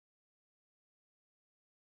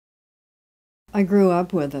I grew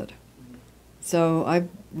up with it. So I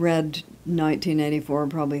read 1984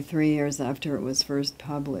 probably 3 years after it was first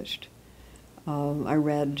published. I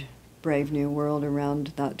read Brave New World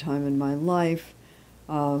around that time in my life.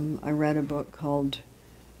 I read a book called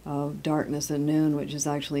Darkness at Noon, which is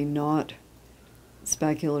actually not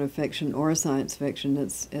speculative fiction or science fiction.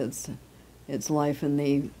 It's life in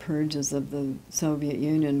the purges of the Soviet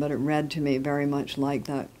Union, but it read to me very much like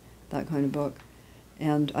that kind of book.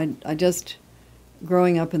 And I just,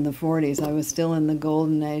 growing up in the 40s, I was still in the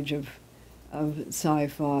golden age of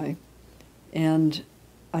sci-fi, and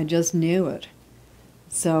I just knew it.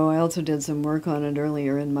 So I also did some work on it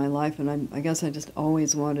earlier in my life, and I guess I just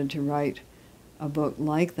always wanted to write a book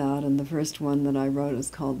like that, and the first one that I wrote is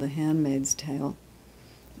called The Handmaid's Tale.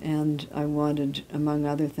 And I wanted, among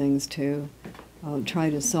other things, to try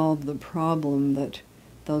to solve the problem that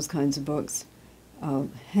those kinds of books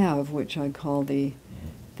have, which I call the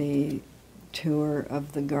tour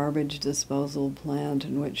of the garbage disposal plant,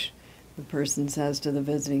 in which the person says to the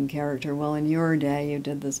visiting character, well, in your day you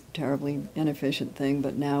did this terribly inefficient thing,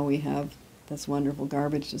 but now we have this wonderful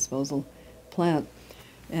garbage disposal plant.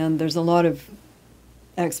 And there's a lot of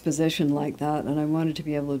exposition like that, and I wanted to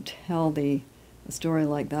be able to tell a story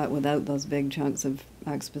like that without those big chunks of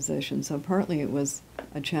exposition. So partly it was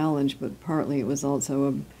a challenge, but partly it was also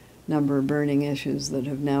a number of burning issues that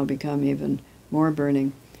have now become even more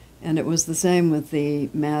burning. And it was the same with the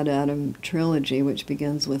Mad Adam trilogy, which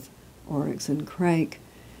begins with Oryx and Crake,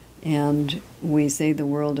 and we see the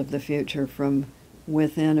world of the future from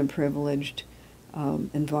within a privileged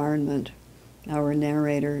environment. Our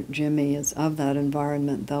narrator, Jimmy, is of that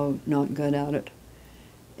environment, though not good at it.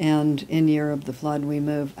 And in Year of the Flood, we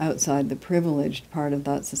move outside the privileged part of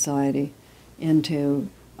that society into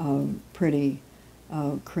a pretty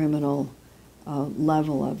criminal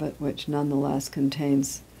level of it, which nonetheless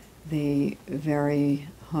contains the very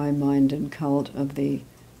high-minded cult of the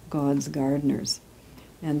God's gardeners.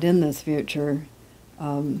 And in this future,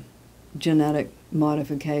 genetic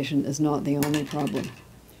modification is not the only problem.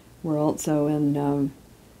 We're also in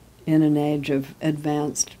an age of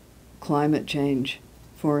advanced climate change,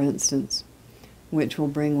 for instance, which will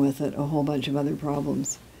bring with it a whole bunch of other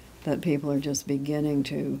problems that people are just beginning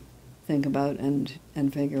to think about and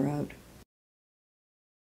figure out.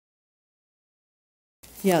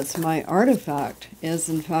 Yes, my artifact is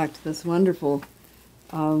in fact this wonderful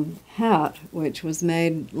hat, which was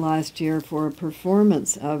made last year for a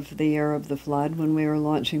performance of the Year of the Flood. When we were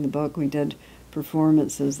launching the book, we did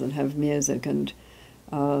performances that have music and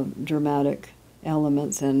dramatic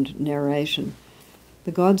elements and narration.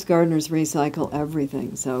 The God's Gardeners recycle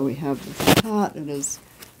everything. So we have this hat, it is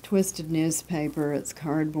twisted newspaper, it's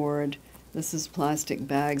cardboard, this is plastic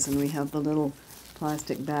bags, and we have the little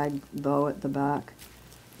plastic bag bow at the back.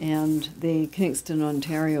 And the Kingston,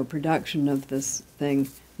 Ontario production of this thing,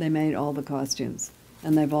 they made all the costumes,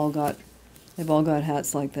 and they've all got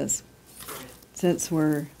hats like this. Since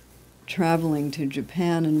we're traveling to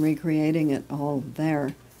Japan and recreating it all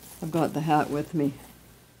there, I've got the hat with me.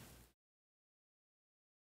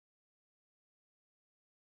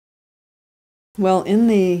 Well, in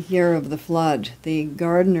the Year of the Flood, the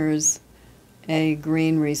gardeners, a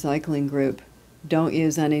green recycling group, don't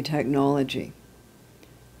use any technology.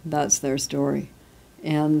 That's their story.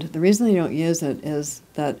 And the reason they don't use it is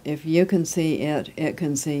that if you can see it, it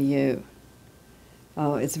can see you.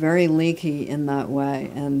 It's very leaky in that way,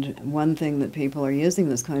 and one thing that people are using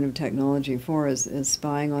this kind of technology for is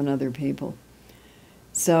spying on other people.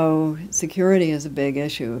 So security is a big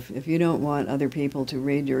issue. If you don't want other people to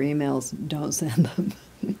read your emails, don't send them.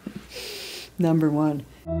 Number one.